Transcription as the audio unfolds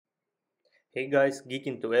Hey guys, geek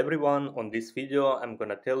into everyone. On this video I'm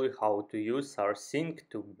gonna tell you how to use Rsync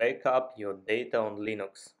to backup your data on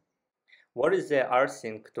Linux. What is the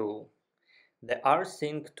Rsync tool? The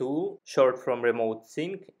Rsync tool, short from remote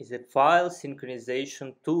sync, is a file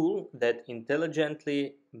synchronization tool that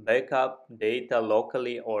intelligently backup data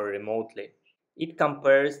locally or remotely. It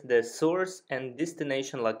compares the source and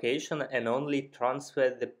destination location and only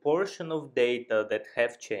transfers the portion of data that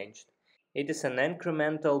have changed. It is an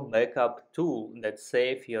incremental backup tool that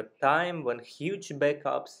saves your time when huge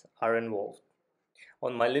backups are involved.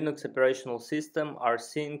 On my Linux operational system,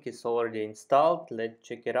 Rsync is already installed. Let's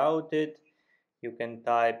check it out. You can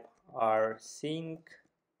type rsync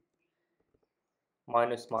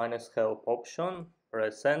 --help option,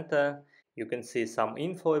 press enter. You can see some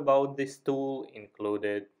info about this tool,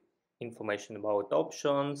 included information about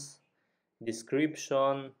options,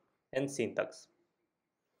 description, and syntax.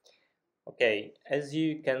 Okay, as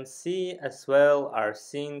you can see as well,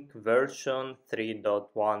 Rsync version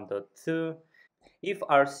 3.1.2. If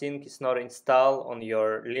Rsync is not installed on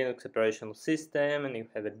your Linux operational system and you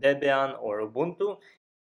have a Debian or Ubuntu,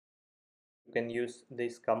 you can use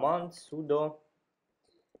this command sudo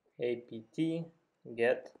apt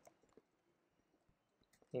get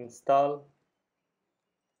install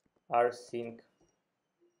rsync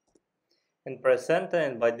and press enter,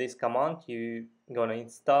 and by this command you gonna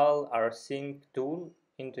install rsync tool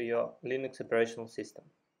into your Linux operational system.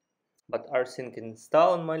 But Rsync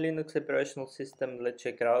install on my Linux operational system. Let's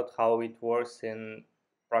check out how it works in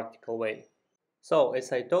practical way. So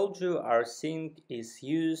as I told you, Rsync is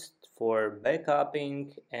used for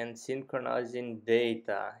backupping and synchronizing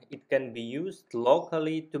data. It can be used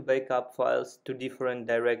locally to backup files to different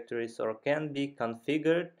directories or can be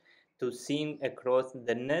configured to sync across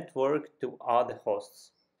the network to other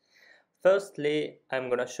hosts. Firstly, I'm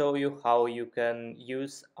gonna show you how you can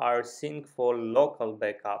use Rsync for local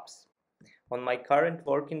backups. On my current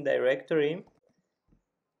working directory,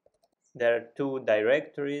 there are two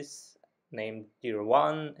directories named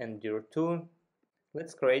dir1 and dir2.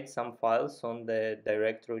 Let's create some files on the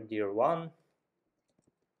directory dir1.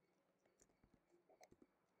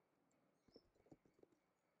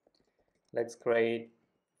 Let's create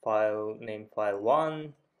file name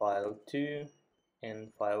file1, file2,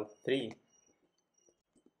 and file3.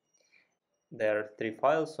 There are three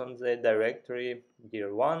files on the directory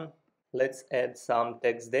dir1. Let's add some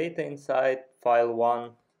text data inside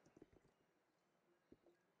file1.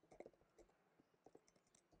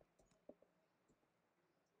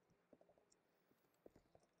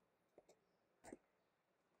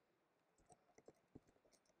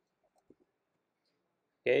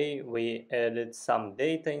 Okay, we added some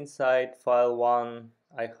data inside file1.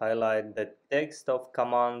 I highlight the text of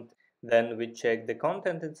command. Then we check the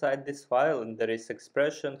content inside this file and there is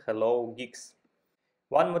expression hello geeks.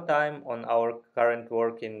 One more time on our current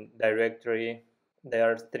working directory.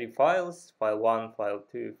 There are three files, file1,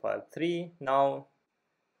 file2, file3. Now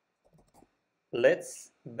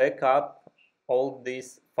let's back up all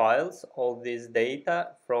these files, all this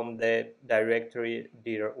data from the directory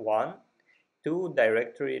dir1 to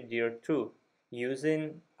directory dir2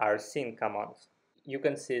 using rsync commands. You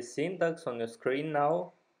can see syntax on the screen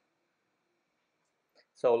now.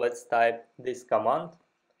 So let's type this command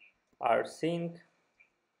rsync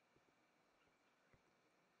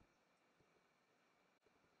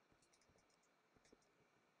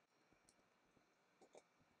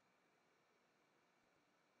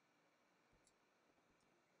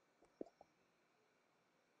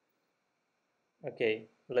Okay,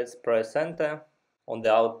 let's press enter. On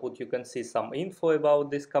the output you can see some info about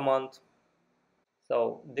this command.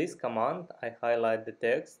 So this command, I highlight the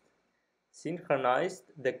text, synchronized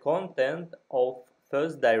the content of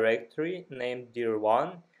first directory named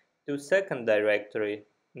dir1 to second directory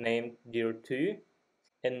named dir2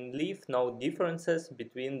 and leave no differences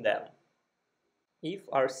between them. If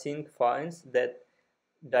rsync finds that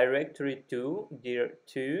directory 2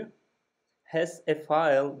 dir2 has a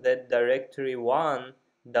file that directory 1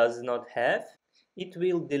 does not have, it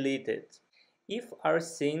will delete it. If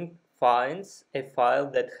rsync finds a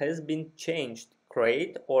file that has been changed,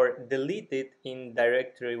 created or deleted in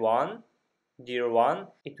directory 1, dir1,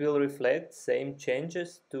 it will reflect same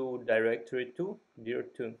changes to directory 2,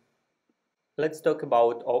 dir2. Let's talk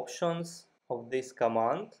about options of this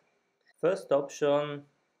command. First option,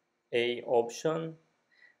 A option.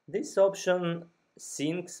 This option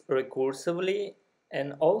syncs recursively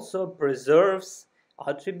and also preserves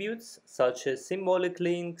attributes such as symbolic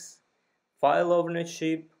links, file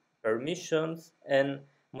ownership, permissions, and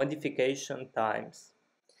modification times.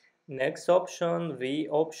 Next option, V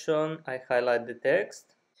option, I highlight the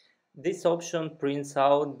text. This option prints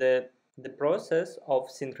out the process of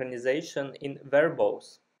synchronization in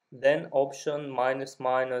verbose. Then option minus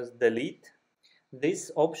minus delete.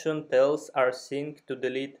 This option tells Rsync to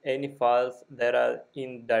delete any files that are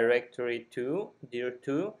in directory 2, dir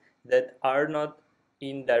 2, that are not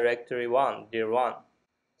in directory 1, dir 1.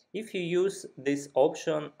 If you use this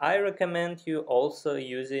option, I recommend you also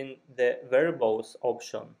using the verbose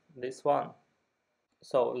option, this one.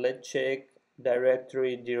 So let's check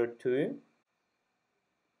directory dir 2.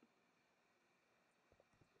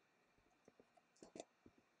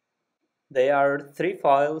 There are 3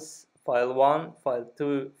 files, file 1, file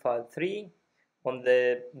 2, file 3 on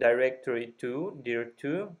the directory 2, dir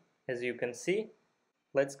 2, as you can see.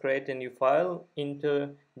 Let's create a new file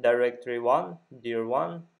into directory 1, dir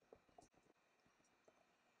 1.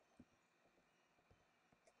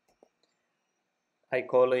 I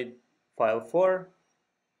call it file 4.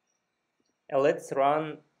 And let's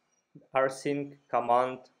run rsync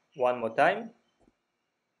command one more time.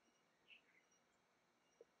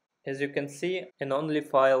 As you can see, an only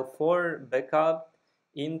file 4 backup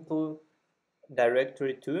into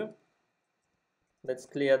directory 2. Let's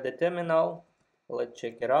clear the terminal. Let's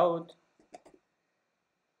check it out.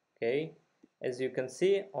 Okay, as you can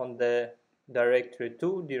see on the directory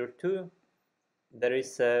 2, dir 2, there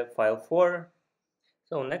is a file 4.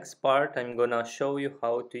 So next part I'm gonna show you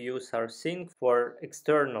how to use Rsync for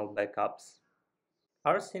external backups.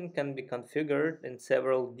 Rsync can be configured in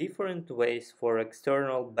several different ways for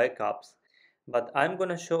external backups, but I'm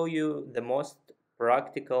gonna show you the most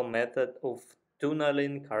practical method of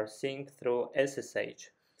tunneling Rsync through SSH.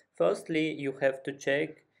 Firstly, you have to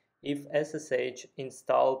check if SSH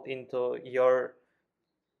installed into your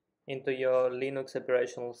Linux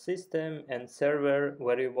operational system and server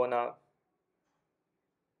where you wanna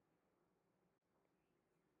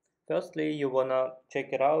Firstly, you wanna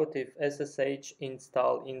check it out if SSH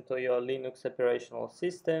installed into your Linux operational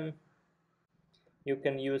system. You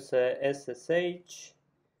can use SSH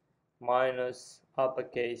minus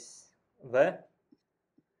uppercase V.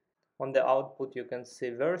 On the output you can see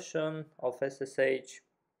version of SSH.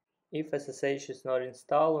 If SSH is not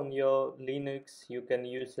installed on your Linux, you can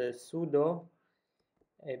use a sudo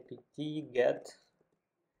apt get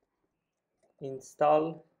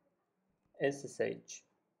install SSH.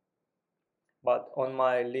 But on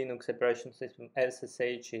my Linux operation system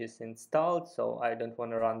SSH is installed, so I don't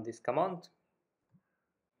want to run this command.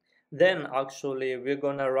 Then actually we're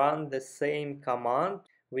gonna run the same command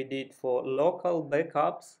we did for local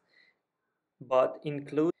backups, but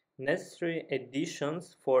include necessary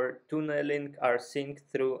additions for tunneling Rsync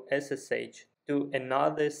through SSH to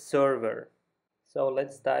another server. So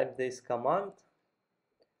let's type this command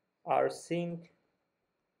rsync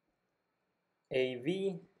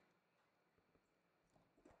av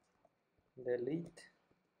delete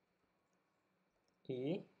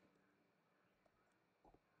e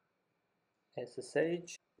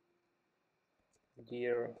ssh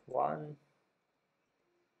dir 1.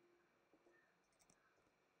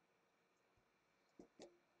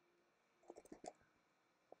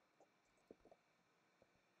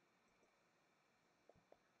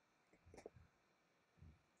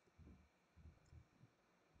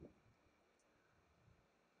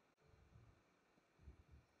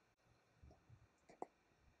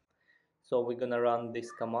 So we're gonna run this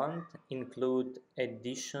command, include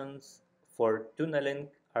additions for tunneling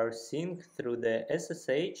Rsync through the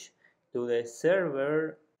SSH to a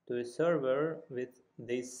server with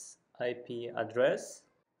this IP address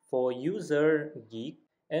for user Geek,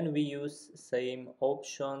 and we use same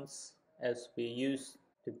options as we used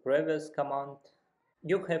the previous command.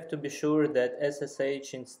 You have to be sure that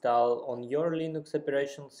SSH installed on your Linux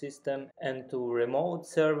operating system and to remote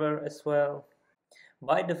server as well.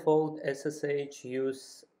 By default, SSH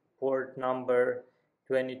use port number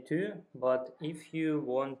 22, but if you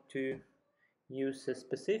want to use a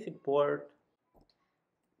specific port,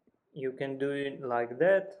 you can do it like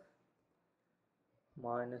that,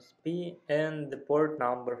 -p, and the port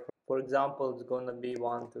number, for example, it's gonna be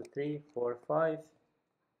 1, 2, 3, 4, 5.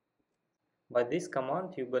 By this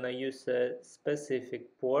command, you're gonna use a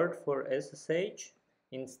specific port for SSH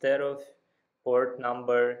instead of port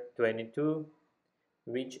number 22,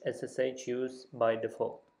 which SSH use by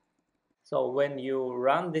default. So when you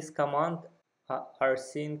run this command,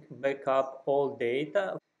 rsync backup all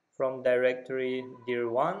data from directory dir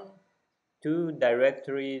 1 to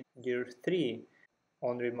directory dir 3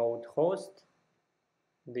 on remote host.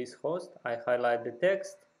 This host, I highlight the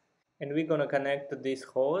text, and we're gonna connect to this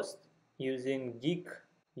host using Geek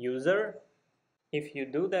user. If you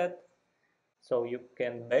do that, So you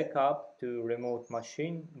can back up to remote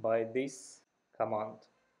machine by this command.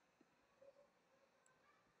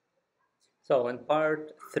 So in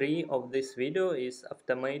part 3 of this video is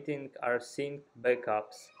automating Rsync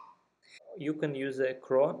backups. You can use a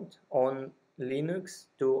cron on Linux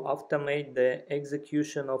to automate the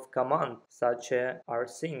execution of commands such as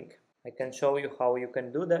rsync. I can show you how you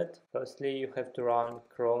can do that. Firstly, you have to run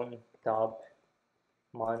cron tab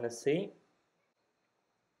 -c.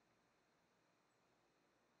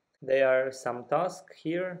 There are some tasks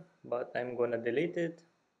here, but I'm gonna delete it.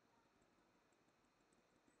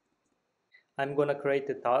 I'm gonna create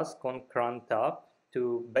a task on cron tab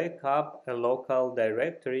to back up a local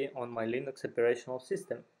directory on my Linux operational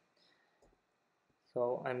system.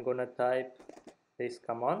 So I'm gonna type this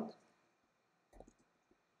command.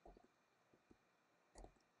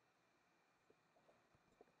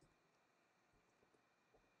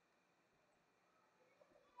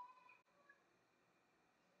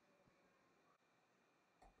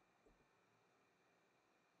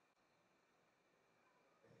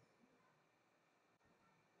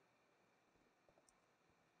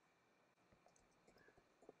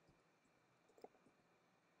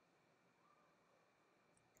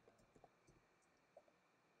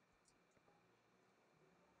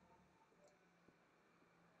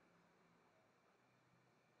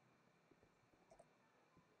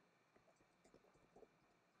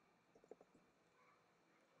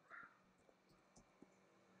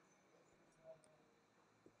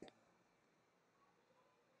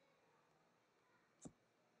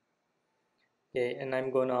 Okay, and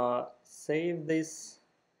I'm gonna save this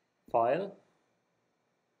file.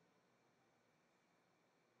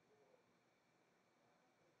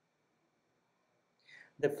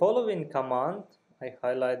 The following command, I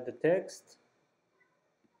highlight the text.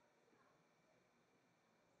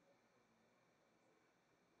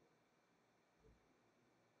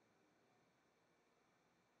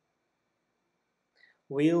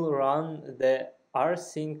 We'll run the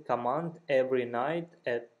rsync command every night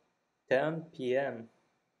at 10 p.m.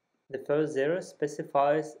 The first 0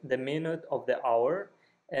 specifies the minute of the hour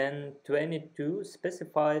and 22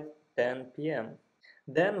 specified 10 p.m.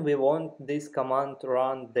 Then we want this command to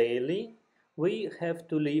run daily. We have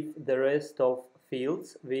to leave the rest of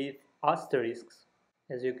fields with asterisks.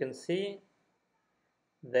 As you can see,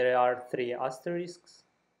 there are 3 asterisks.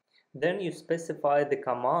 Then you specify the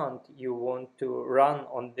command you want to run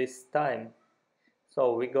on this time.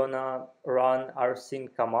 So we're gonna run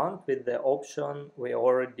rsync command with the option we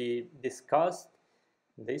already discussed.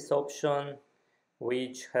 This option,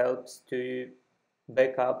 which helps to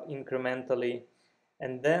back up incrementally.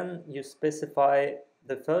 And then you specify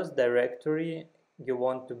the first directory you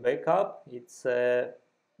want to back up. It's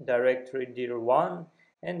directory dir1,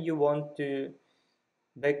 and you want to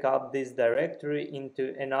back up this directory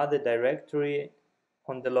into another directory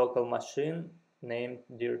on the local machine named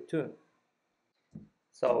dir2.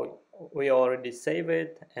 So we already save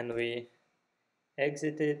it and we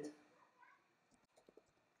exit it.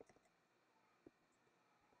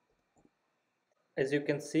 As you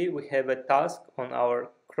can see, we have a task on our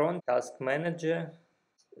cron task manager.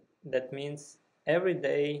 That means every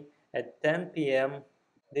day at 10 p.m.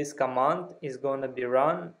 this command is going to be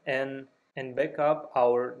run and back up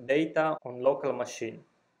our data on local machine.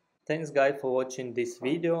 Thanks guys for watching this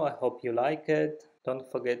video. I hope you like it.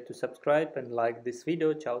 Don't forget to subscribe and like this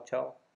video. Ciao ciao.